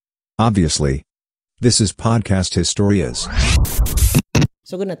Obviously. This is Podcast Historias.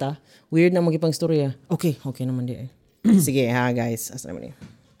 So good na ta. Weird na magipang storya. Okay naman di eh. Sige ha guys. Asa naman eh.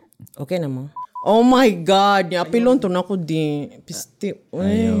 Okay na mo. Oh my God! Apilon to na ko di. Pisti.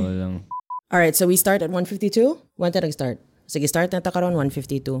 Ayaw lang. Alright, so we start at 152? When did I start? Sige, start na ta karon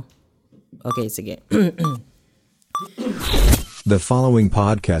 152. Okay, sige. The following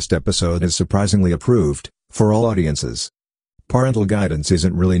podcast episode is surprisingly approved for all audiences. Parental guidance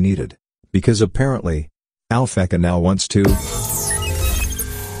isn't really needed. Because apparently, Alfecca now wants to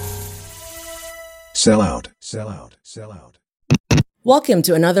sell out. Welcome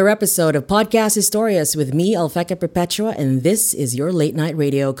to another episode of Podcast Historias with me, Alfecca Perpetua, and this is your late night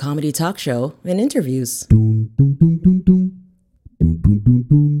radio comedy talk show and interviews.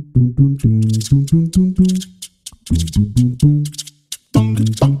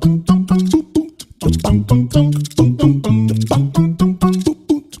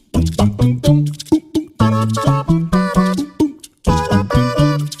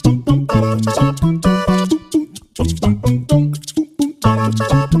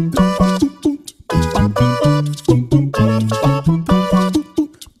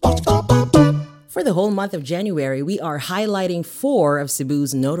 For the whole month of January, we are highlighting 4 of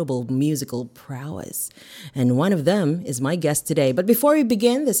Cebu's notable musical prowess. And one of them is my guest today. But before we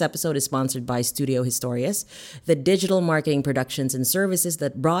begin, this episode is sponsored by Studio Historias, the digital marketing productions and services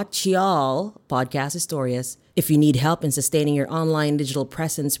that brought y'all Podcast Historias. If you need help in sustaining your online digital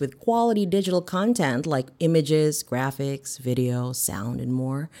presence with quality digital content like images, graphics, video, sound, and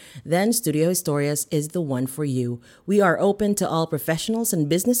more, then Studio Historias is the one for you. We are open to all professionals and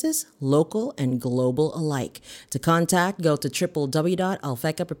businesses, local and global alike. To contact, go to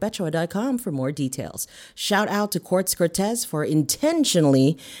www.alfecaperpetua.com for more details. Shout out to Quartz Cortez for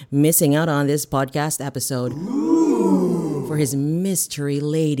intentionally missing out on this podcast episode for his mystery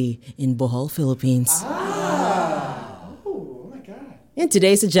lady in Bohol, Philippines. In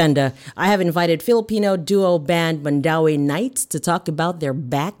today's agenda, I have invited Filipino duo band Mandawi Nights to talk about their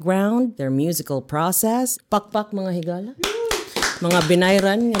background, their musical process. Pakpak mga higala. Mga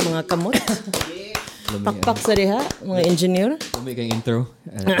binayran, yung mga kamot. Pakpak sa diha, mga engineer. Making intro.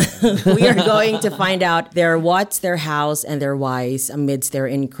 We are going to find out their whats, their hows, and their whys amidst their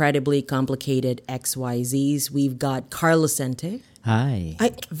incredibly complicated XYZs. We've got Carlos Sente. Hi.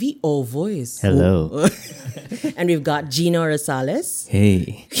 VO voice. Hello. And we've got Gino Rosales.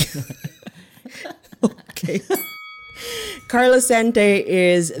 Hey. Okay. Carlos Sente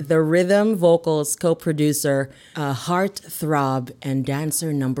is the rhythm vocals co-producer, heartthrob, and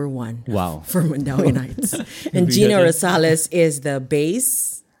dancer number 1. Wow. For Mandawi Nights. And Gino Rosales is the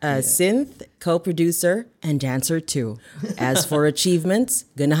bass, synth co-producer, and dancer 2. As for achievements,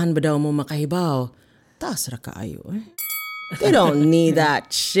 ganahan ba daw mo makahibaw? Taas ra kaayo eh. They don't need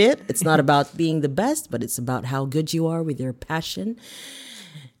that shit. It's not about being the best, but it's about how good you are with your passion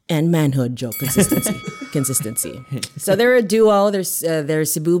and manhood. Joke consistency. So they're a duo. They're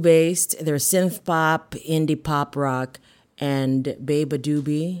Cebu-based. They're synth pop, indie pop rock, and Babe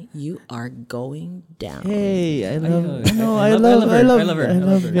Doobie, you are going down. Hey, I love her. I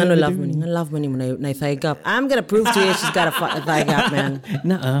love money na thigh gap. I'm gonna prove to you she's got a thigh gap, man.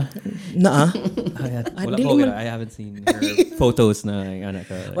 Nuh-uh. I haven't seen her photos na anak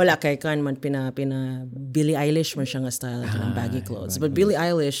ka. Wala kay kan man pina Billie Eilish man siya nga style ng baggy clothes. But Billie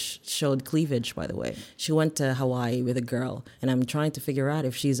Eilish showed cleavage, by the way. She went to Hawaii with a girl, and I'm trying to figure out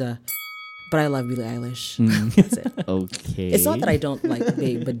if she's a. But I love Billie Eilish. That's it. Okay. It's not that I don't like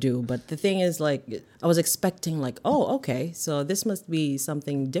Babe Badu, but the thing is, like, I was expecting, like, oh, okay, so this must be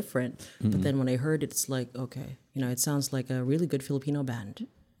something different. But then when I heard it, it's like, okay, it sounds like a really good Filipino band.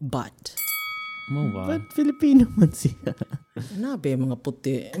 But But Filipino man siya. Nabe mga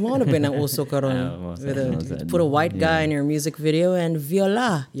puti. Mga ba nang uso karon? Put a white guy in your music video and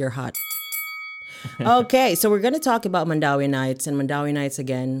viola, you're hot. Okay, so we're going to talk about Mandawi Nights. And Mandawi Nights,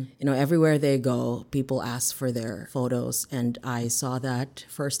 again, everywhere they go, people ask for their photos. And I saw that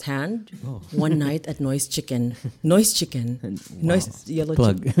firsthand one night at Noise Chicken. Noise Chicken. Wow. Noise Yellow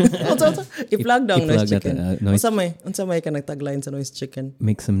Plug. Chicken. I-plug daw Noise Chicken. Noise. Unsa may ka nagtagline sa Noise Chicken?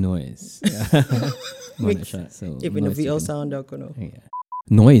 Make some noise. Even a VO sound ako, no? Yeah.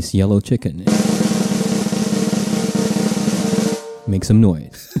 Noise, Yellow Chicken. Make some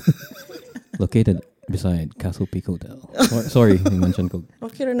noise. Located beside Castle Peak Hotel. Sorry, you mentioned ko.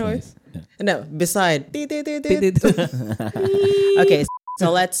 Okay, noise. Yeah. No, beside. Okay.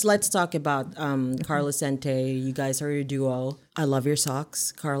 So let's talk about Carlos Sente. You guys are a duo. I love your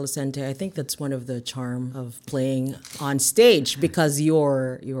socks, Carlos Sente. I think that's one of the charm of playing on stage because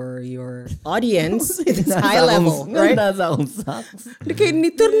your audience is high level, right? Nasa akong socks. Kaya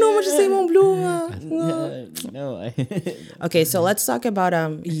niturno mo siya sa imong blue nga. No, Okay, so let's talk about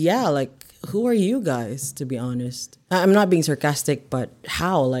like who are you guys, to be honest? I'm not being sarcastic, but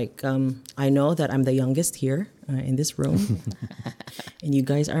how? Like I know that I'm the youngest here in this room. And you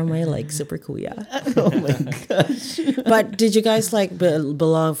guys are my like super kuya. Oh my gosh. But did you guys like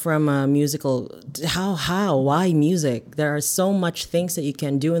belong from a musical? How? Why music? There are so much things that you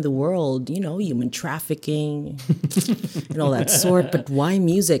can do in the world. You know, human trafficking and all that sort. But why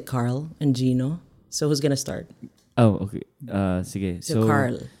music, Carl and Gino? So who's gonna start? Oh, okay. Sige. So,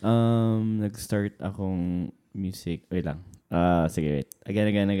 Carl. Nag-start akong music. Wait lang. Sige, wait.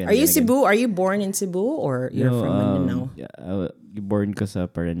 Again. Are you Cebu? Are you born in Cebu or you're from Mindanao? Yeah, born ko sa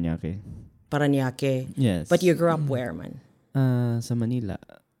Parañaque. Parañaque. Yes. But you grew up where, man? Sa Manila.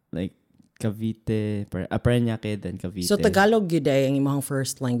 Like, Cavite. Parañaque, then Cavite. So Tagalog yun ay ang imong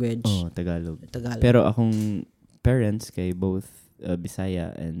first language? Oh, Tagalog. Tagalog. Pero akong parents kay both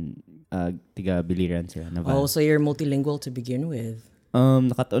Bisaya and tiga Biliran sila. Naval. Oh, so you're multilingual to begin with.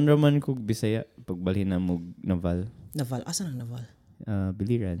 Nakataon raman ko Bisaya pagbalhin na mo Naval. Naval. Asan ang Naval?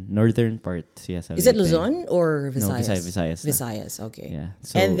 Biliran. Northern part siya sa Is it Leyte. Luzon or Visayas? No, Visayas. Visayas, okay. Yeah.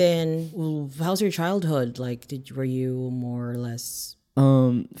 So, And then, how's your childhood? Like, were you more or less...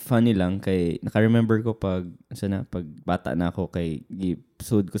 funny lang kay naka-remember ko pag bata na ako kay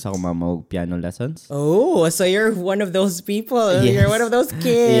sud ko sa akong mama og piano lessons. Oh, so you're one of those people. Yes. You're one of those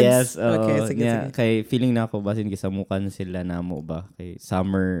kids. Yes. Okay, sige. Kay feeling na ako basin gisamukan sila namo ba kay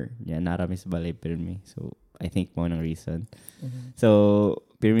summer naramis balay pirmi. So I think mo nang reason. Mm-hmm. So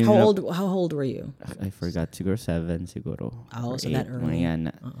pirmi How old were you? I forgot, siguro 7 siguro. Oh, so that early.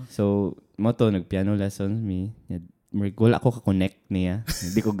 So mo to nag-piano lessons me. Wala ako ka-connect niya.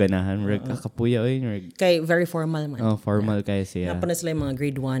 Hindi ko ganahan. Kakapuya oy. Kay very formal man. Oh, formal kaya siya. Napana sila yung mga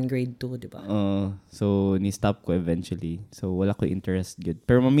grade 1, grade 2, di ba? So ni-stop ko eventually. So wala ko interest good.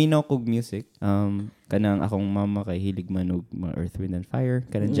 Pero maminaw ko music. Kanang akong mama kay hilig manog mga Earth, Wind and Fire.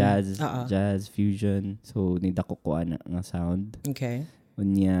 Kanang jazz, fusion. So nidako ko ana nga sound. Okay.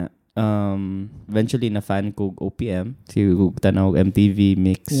 Unya eventually na fan ko OPM. Siguro tanaw MTV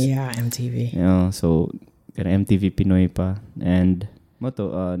mix. Yeah, MTV. So kana MTV Pinoy pa. And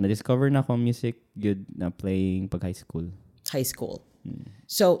na-discover na ako music good na playing pag high school. High school.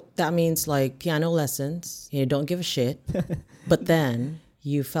 So that means like piano lessons, you don't give a shit. But then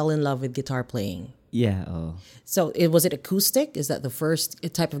you fell in love with guitar playing. Yeah. So was it acoustic? Is that the first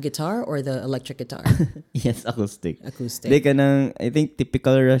type of guitar or the electric guitar? Yes, acoustic. Acoustic. Di kanang, I think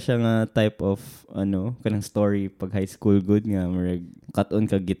typical ra siya nga type of kanang story pag high school good nga marag cut-on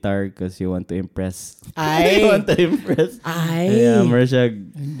ka guitar because you want to impress. You want to impress. Yeah, marag siya.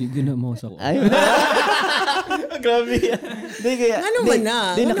 Hindi gina mo sa ko. Grabe.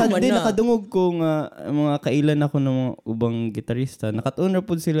 Di nakadungog ko nga mga kailan ako ng mga ubang gitarista. Nakatuon ra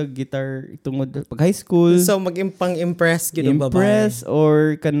pud sila guitar tungod pag high school. So mag-impress gid ang babae. Impress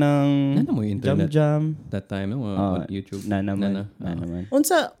or kanang Nana mo internet jam. That time on YouTube. Na naman.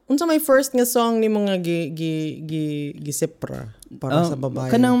 Unsa may first nga song ni mga gisepra para sa babae?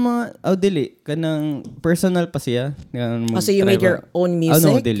 Kanang mga dili kanang personal pa siya. So you made your own music?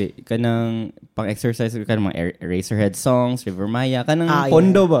 No, dili. Kanang pang-exercise kanang mga Eraserhead songs, River Maya, kanang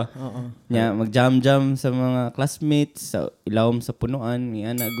pondo ba? Nya mag-jam sa mga classmates sa ilawom sa punuan, ni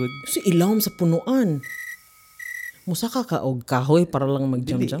ana good. So ilawom sa punuan. Musaka ka og kahoy para lang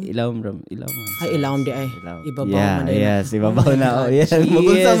mag-jam-jam? Ilawom. Ay, ilawom di ay. Ibabaw man din. Yes, ibabaw na. Yes,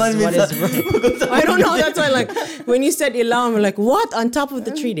 mugunsa man minsan. I don't know. That's why like when you said ilawom, I'm like, what? On top of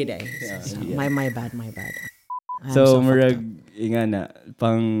the tree today? My bad. So murag ingana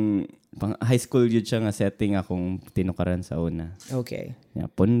pang high school yun siya nga setting akong tinukaran sa una. Okay. Yeah,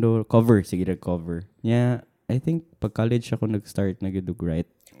 pondo, cover. Sige na cover. Yeah, I think pag college ako nag-start nag-dug right.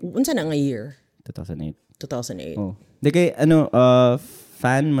 Unsa na nga year? 2008. 2008. Oh. Di kay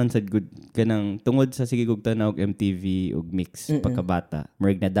fan man sad good kanang tungod sa sige kog tanaw og MTV og mix pagkabata.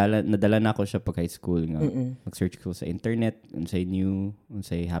 Murag nadala na ako siya pag high school nga. Mag-search ko sa internet, unsay new,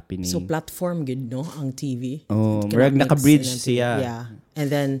 unsay happening. So platform good no ang TV. Oh, murag naka-bridge siya. Yeah. And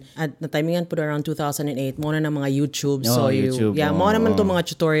then at na timingan po around 2008 mo na mga YouTube. So YouTube. Mo naman to mga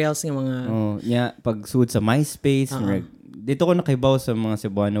tutorials ng mga pag suod sa MySpace, murag dito ko nakibaw sa mga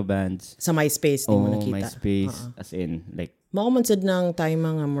Cebuano bands. Sa MySpace din mo nakita. MySpace as in like Mao man sad nang time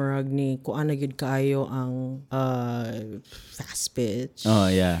nga murag ni kuan na gyud kaayo ang fast pitch. Oh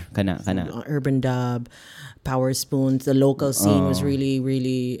yeah, kana. Urban dub, power spoons. The local scene was really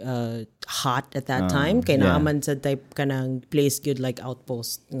hot at that time. Kay naaman sa type kanang place good like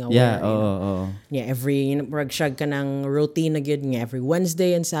Outpost nga Yeah, where, yeah, every murag siya kanang routine na gyud nga every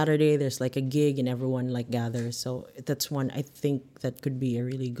Wednesday and Saturday there's like a gig and everyone like gathers. So that's one I think that could be a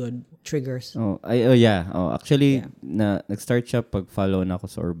really good triggers. Actually nag-start siya pag follow na ako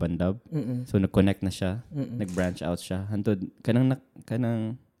sa Urban Dub. So nag-connect na siya, nag-branch out siya. Hantod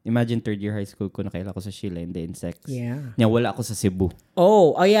kanang imagine third year high school ko nakaila ko sa Sheila and the Insects. Yeah. Nya wala ako sa Cebu.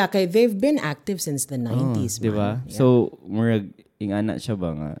 Oh yeah, kay they've been active since the 90s, di ba? Yeah. So murag ingana siya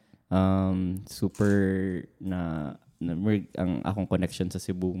ba nga super na ang akong connection sa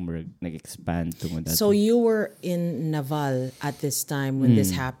Cebu murag nag-expand tungod dati. So you were in Naval at this time when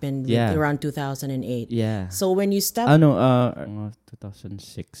this happened around 2008. Yeah. So when you stepped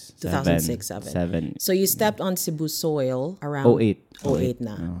 2006. 7. So you stepped on Cebu soil around 08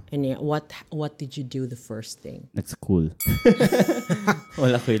 na. And what did you do the first thing? Nag-school.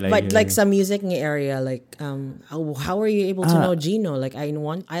 Wala ko ilay. But like sa music ng area, like how were you able to know Gino? Like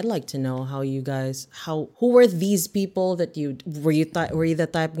I'd like to know how you guys who were these people that were you the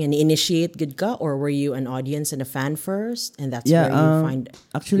type nga ni-initiate good ka, or were you an audience and a fan first and that's where you find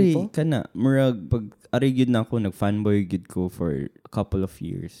actually people? Kana murag pag ari gyud na ako nag-fanboy gyud ko for a couple of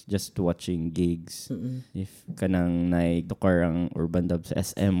years just watching gigs. If kanang tukar ang Urban Dub sa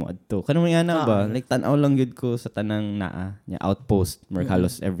SM mo adto kanang may ana ba like tan-aw lang gyud ko sa tanang naa nya Outpost murag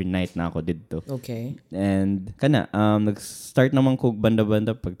halos every night na ako didto. Okay. And kana nag-start naman ko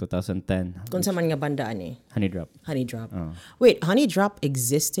banda-banda pag 2010. Kung sa man nga banda ani? Honey Drop. Wait, Honey Drop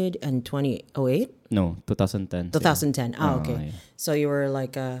existed in 2008? No, 2010. 2010. Okay. Yeah. So you were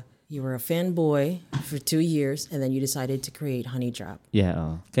like you were a fanboy for 2 years and then you decided to create Honey Drop.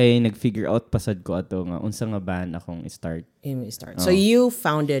 Yeah, Kaya nag-figure out pasad ko ato nga unsa nga band akong start. So you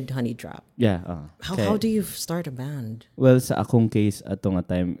founded Honey Drop. Yeah, How do you start a band? Well, sa akong case ato nga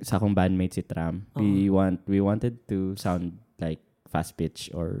time sa akong bandmate si Tram, we wanted to sound like Fast Pitch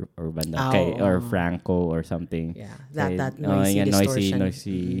or banda or Franco or something. Yeah, that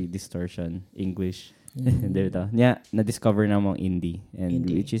noisy distortion English. Dito. Na-discover na mong indie. And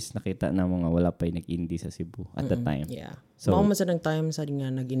which is nakita na mga wala pa nag-indie sa Cebu at the time. Yeah. So, masadang time sa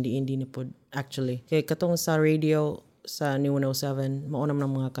nga nag-indie ni pod actually. Kaya katong sa radio sa New 107, maunam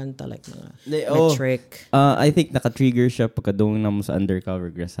ng mga kanta like mga Metric. I think naka-trigger siya pagkadung na mo sa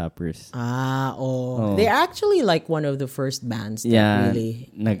Undercover Grasshoppers. They're actually like one of the first bands that really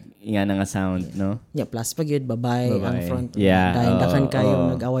nga nga sound, no? Yeah, plus pag yun, babae ang front. Yeah. Dakan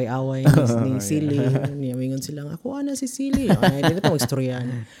kayo nag-away-away ni Silly. Niyamingon silang, ako na si Silly. Hindi na pa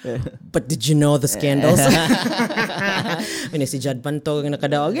mag-storyan. But did you know the scandals? Si Jad Bantog ang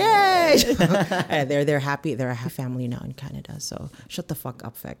nakadaog. Yay! They're happy. They're a family now in Canada. So, shut the fuck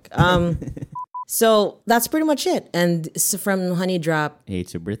up, Feck. So, that's pretty much it. And so from Honey Drop. Hey,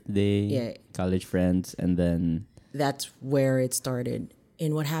 it's your birthday. College friends. And then. That's where it started.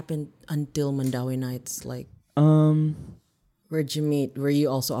 And what happened until Mandawi Nights? Like, where'd you meet? Were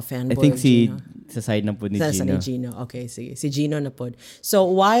you also a fanboy? I think sa side na po ni Gino. Sa Gino. Okay, sige. Si Gino na po. So,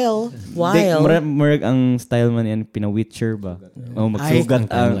 while... Murag ang style man yan, pina-witcher ba?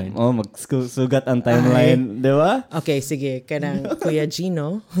 Magsugat ang timeline. Di ba? Okay, sige. Kanang Kuya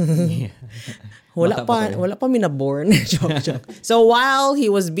Gino. Wala pa minaborn. Joke. So, while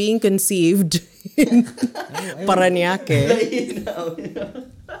he was being conceived in Paranaque...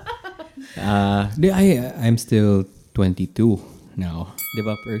 I'm still 22 now.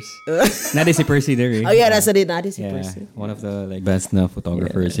 Diba, Percy? Nadi si Percy there. Oh yeah, nasa din nadi si Percy. One of the best na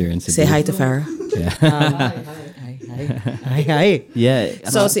photographers here in Cebu. Say hi to Farah. Yeah. Hi. Yeah.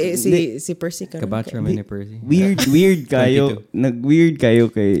 So si Percy ka. Kabatra man ni Percy. Weird kayo. Nag-weird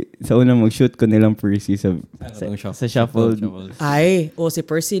kayo kay sa una mag-shoot ko nilang Percy sa shuffled. Ay, si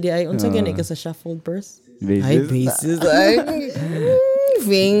Percy di ay unsa gani ka sa shuffled purse? Basis.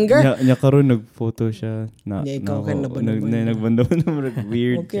 Finger. Nya karon nag-photo siya na nagbando na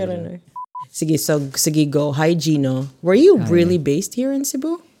weird. Okay ra. Sige go. Hi Gino. Were you really based here in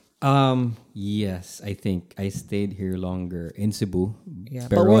Cebu? Yes, I think I stayed here longer in Cebu. Yeah,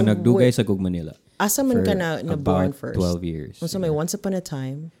 pero nagdugay sa Manila. Asa man ka na born first? 12 years. So may Once Upon a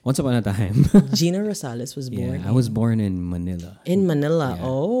Time. Gino Rosales was born. Yeah, I was born in Manila. In Manila. Yeah.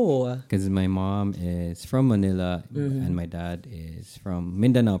 Oh. Because my mom is from Manila and my dad is from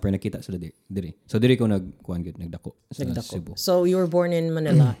Mindanao. Pero nakita sila diri. So diri ko nagdako sa Cebu. So you were born in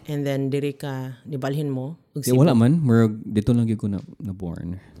Manila and then diri ka nibalhin mo Wala man. Dito lang ko na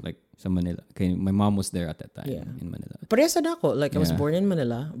born. Like, sa Manila. Okay, my mom was there at that time in Manila. Parehas na ako. Like, I was born in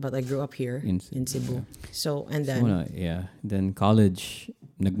Manila, but I grew up here in Cebu. So, and then... Then college,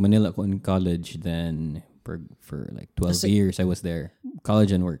 nag-Manila ko in college. Then, for like 12 years, I was there.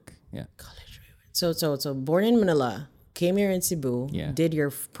 College and work. Yeah. So born in Manila, came here in Cebu, did your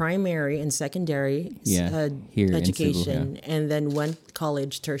primary and secondary here education, in Cebu, and then went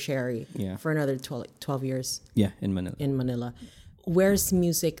college, tertiary for another 12 years. Yeah, in Manila. Where's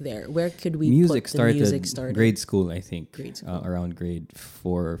music there? Where could we music put the music started? Grade school, I think. Around grade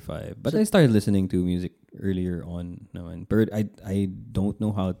 4 or 5. But I started listening to music earlier on naman. But I don't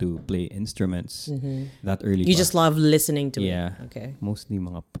know how to play instruments that early. You just love listening to it. Yeah. Okay. Mostly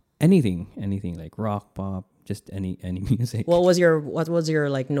mga anything like rock, pop, just any music. What was your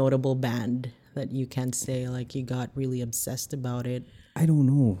like notable band that you can say like you got really obsessed about it? I don't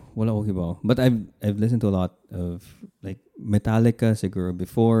know. Wala ko kibaw. But I've listened to a lot of like Metallica siguro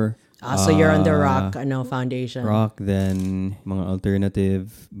before. So you're on the rock foundation. Rock, then mga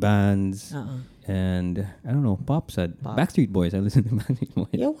alternative bands. And I don't know, pop. Backstreet Boys. I listen to Backstreet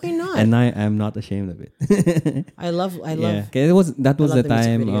Boys. Yeah, why not? And I am not ashamed of it. I love. That was the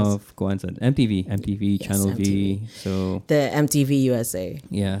time of MTV, Channel MTV. V. So the MTV USA.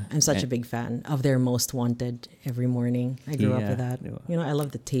 Yeah, I'm such a big fan of their Most Wanted every morning. I grew up with that. You know, I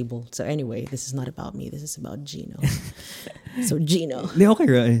love the table. So anyway, this is not about me. This is about Gino. So Gino. Okay,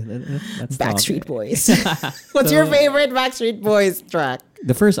 right. Backstreet Boys. What's your favorite Backstreet Boys track?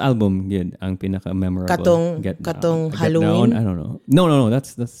 The first album, yun, ang pinaka-memorable. Katong Halloween? I don't know. No.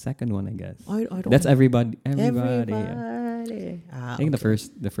 That's the second one, I guess. I don't That's know. Everybody. Everybody. I think the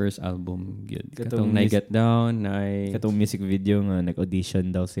first album, yun. Katong I Get Down, Katong music video nga,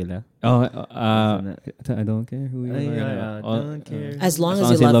 nag-audition daw sila. I don't care who you are. Don't care. As long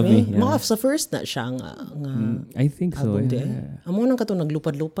as you love me. Yeah. Mga sa first na siya nga. I think so. Amo nang katong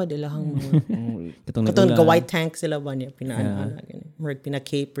naglupad-lupad ilahang mga katong white tank sila ba niya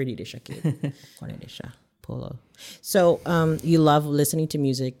pina-cape ready di siya cape. Kuno di siya polo. So you love listening to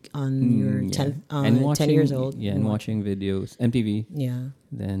music on your 10 years old. Yeah, and watching videos, MTV. Yeah.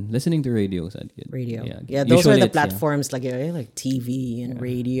 Then listening to radios. Radio. Yeah, those are the platforms like TV and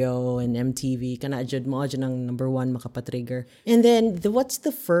radio and MTV. Kana jud mo jud ang number 1 makapatrigger. And then what's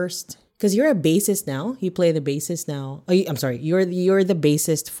the first? Because you're a bassist now. You play the bassist now. I'm sorry. You're the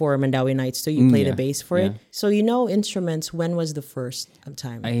bassist for Mandawi Nights, so you play the bass for it. So you know instruments. When was the first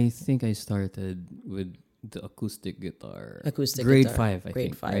time? I think I started with the acoustic guitar. Grade guitar. 5, I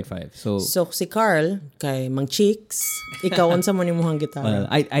think. Grade 5. So si Carl, kay Mang Cheeks, ikaw unsa man imong guitar? Well,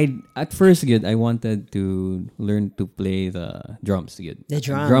 I at first I wanted to learn to play the drums. The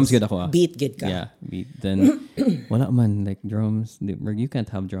drums. Drums good ako. Beat good ka. Yeah, beat. Then wala man like drums. You can't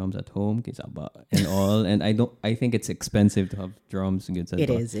have drums at home kaysa ba and all. And I think it's expensive to have drums good.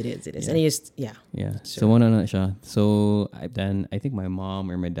 It is. Yeah. And you just Yeah. Sure. So wala na siya. So I think my mom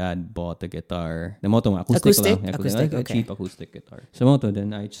or my dad bought a guitar. The moto acoustic, okay. Cheap acoustic guitar. So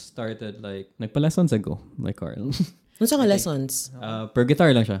then I started like nagpa-lessons ako like Carl. Unsa ka lessons? Per guitar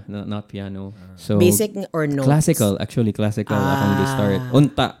lang siya, not piano. So basic or notes? Classical akong start.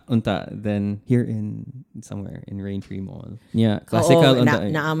 Unta. Then here in somewhere in Raintree Mall. Yeah, classical.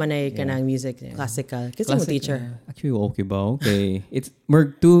 Naaman na ka ng music. Classical. Kasi mo teacher. Actually, okay ba? Okay. It's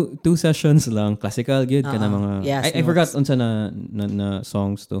more two sessions lang. Classical, good ka na mga... Yes, I forgot unsa na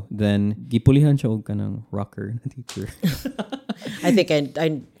songs to. Then, gipulihan siya og ka ng rocker na teacher. I think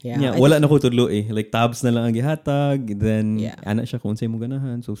wala na ko tudlo eh. Like tabs na lang ang gihatag. Then ana siya kung unsay mo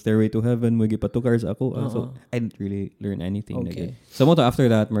ganahan. So Stairway to Heaven mo gipatukar sa ako. So I didn't really learn anything. Okay. So mo to after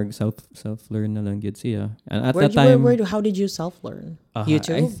that self learn na lang gyud siya. And at that time how did you self learn?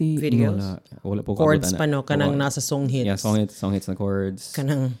 YouTube videos. Wala po chords pa no kanang nasa song hits. Yeah, song hits na chords.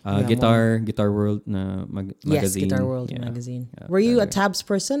 Kanang Guitar World na magazine. Yes, Guitar World magazine. Were you a tabs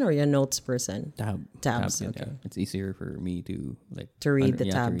person or a notes person? Tabs. Okay. It's easier for me to read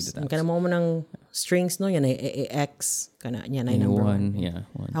the tabs. Ang kana mo ng strings no yan ay X kana yan ay number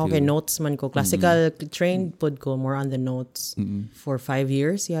 1. Okay, notes man ko. Classical trained pod ko more on the notes for 5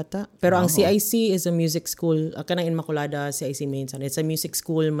 years yata. Pero ang CIC is a music school. Kanang Inmaculada CIC Mainsan. It's a music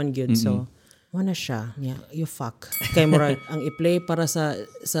school man gyud. So wala siya. Yeah, you fuck. Kay mura ang i-play para sa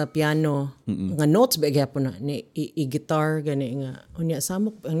piano nga notes ba gyapon na ni i-guitar gani nga unya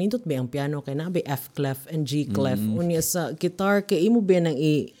samok ang nindot ba ang piano kay na ba F clef and G clef unya sa guitar kay imo ba nang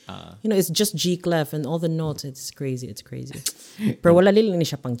it's just G clef and all the notes. It's crazy. Pero wala lili ni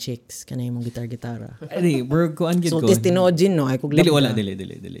siya pang chicks kanay imong gitara. Ay, bro, kuan gid ko. So tinuod din no ay kog dili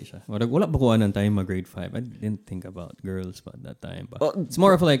siya. Wala pa ko anang time grade 5. I didn't think about girls but that time. But it's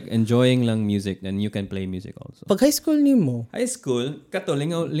more of like enjoying lang music music, then you can play music also. Pag high school ni mo? High school, kato,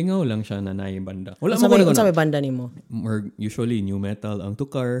 lingaw lang siya na naay banda. Wala mo ko na. Banda ni mo? Or usually, new metal ang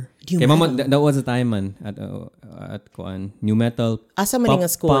tukar. Kaya mama, that was the time man, at kuan, new metal, asa man nga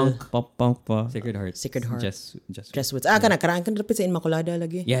school? Pop punk pa. Sacred Heart. Jesuits. Karaan ka dapit sa Inmaculada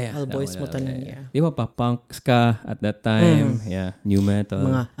lagi? Yeah. All boys mo tanan niya. Di ba pa, punk ska at that time. Yeah, new metal.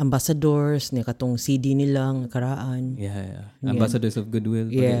 Mga ambassadors, ni katong CD nilang karaan. Yeah. Ambassadors of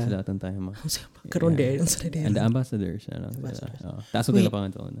Goodwill. Yeah. Sa datang time. Karon din. And the ambassadors. Taas ko nila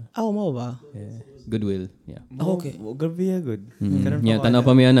pangalan to. Mo ba? Yeah. Goodwill. Yeah. Okay. Grabe good. Yeah, tanaw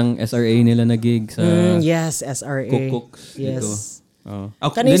pa miya ng SRA nila na gig sa yes, SRA. Cooks. Yes.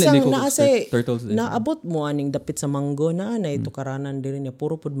 Kanisang naabot mo aning dapit sa Manggo na ito karanan din niya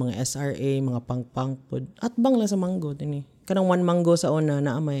puro pud mga SRA, mga punk pud. At bang lang sa Manggo din kanang one Manggo sa una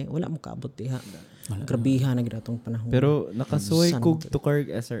na amay wala mo kaabot diha. Grabiha na gidatong panahon. Pero nakasuway kog tukar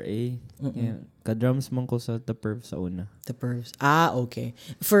SRA. Yeah. Ka-drums man ko sa The Perv sa una. The Pervs. Okay.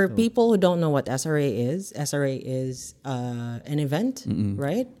 For people who don't know what SRA is an event,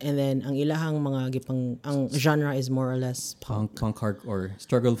 right? And then ang ilahang mga ang genre is more or less punk hard or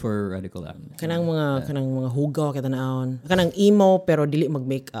struggle for radical act. Kanang mga hugaw kita naon. Kanang emo pero dili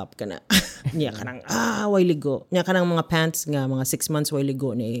mag-makeup kana. Nya kanang way ligo. Nya kanang mga pants nga mga 6 months way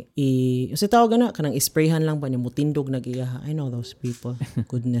ligo ni sa tawag na kanang isprayhan lang ba ni mutindog nagiya. I know those people.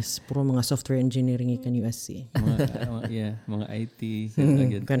 Goodness, puro mga software engineering ikan USC. Mga IT.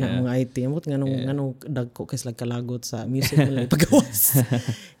 Mga IT. Amot nganong dagko kas kalagot sa music nila pagawas.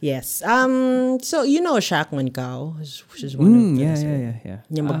 Yes. So you know Shaq Mancao, which is one of those. Yeah.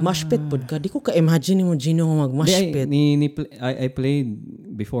 Nya mag-mosh pit pud ka. Di ko ka-imagine mo Gino mag-mosh pit. I played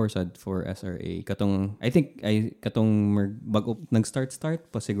before for SRA. I think bago nag-start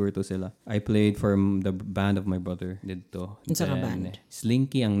pa siguro to sila. I played for the band of my brother dito. Unsa ka band?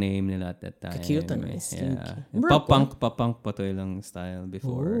 Slinky ang name nila at that time. Cute na Slinky. Pop-punk pa to ilang style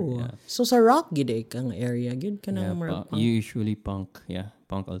before. Yeah. So sa rock gid kang area gid ka na more punk. Usually punk. Yeah.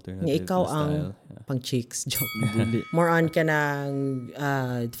 Punk alternative ikaw style. Ang pang chicks joke. More on ka ng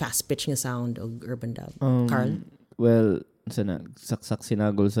fast pitch nga sound o urban dub. Carl? Well, saksak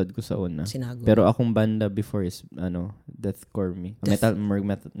sinagol sad ko sa una. Sinagol. Pero akong banda before is deathcore me.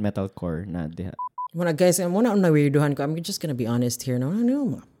 Metalcore na diha. Muna guys, muna na weirduhan ko. I'm just gonna be honest here. No,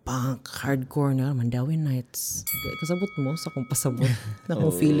 mga punk, hardcore na, Mandawin Nights. Kasabot mo sa kung pasabot na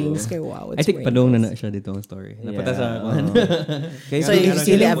kung feelings kay wow. I think padong na siya dito ang story. Napata sa so you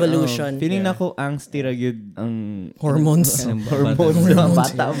see the evolution. Feeling na ko angsty ra gyud ang hormones. Hormones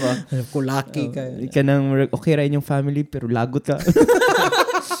bata ba? Kulaki ka. Kanang okay ra inyong family pero lagot ka.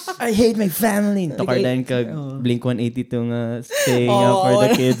 I hate my family. Takardan ka Blink-182 nga staying up for the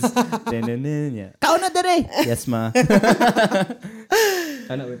kids. Yeah. Kao na dere. Yes ma.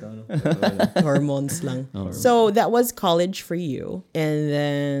 Hormones lang. So that was college for you. And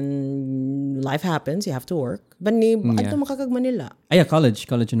then life happens. You have to work. But ato makakag Manila. College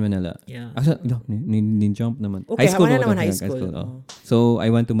in Manila. Yeah. Actually, ni-jump naman. Okay, high school. So I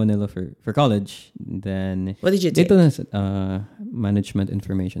went to Manila for college. Then what did you take? Dito na management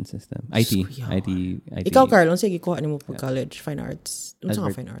information system. IT. Ikaw, Carl, sige kuha nimo pag college, fine arts.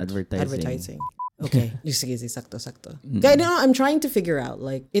 Fine arts? Advertising. Okay. Sige, sakto. Kaya I'm trying to figure out,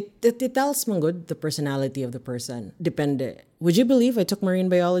 like, it tells man good the personality of the person. Depende. Would you believe I took marine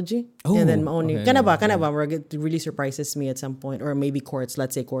biology? And then only, kana ba, where it really surprises me at some point. Or maybe courts.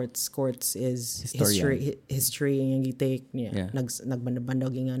 Let's say courts is history yung take niya.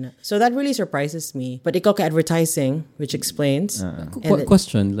 Nagbandog nga na. So that really surprises me. But ikaw ka advertising, which explains.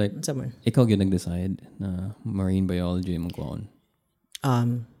 Question, like, ikaw yung nag-decide na marine biology mong kuhaon?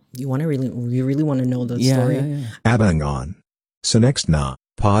 You really want to know the story? Abangon. So next na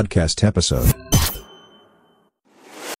podcast episode.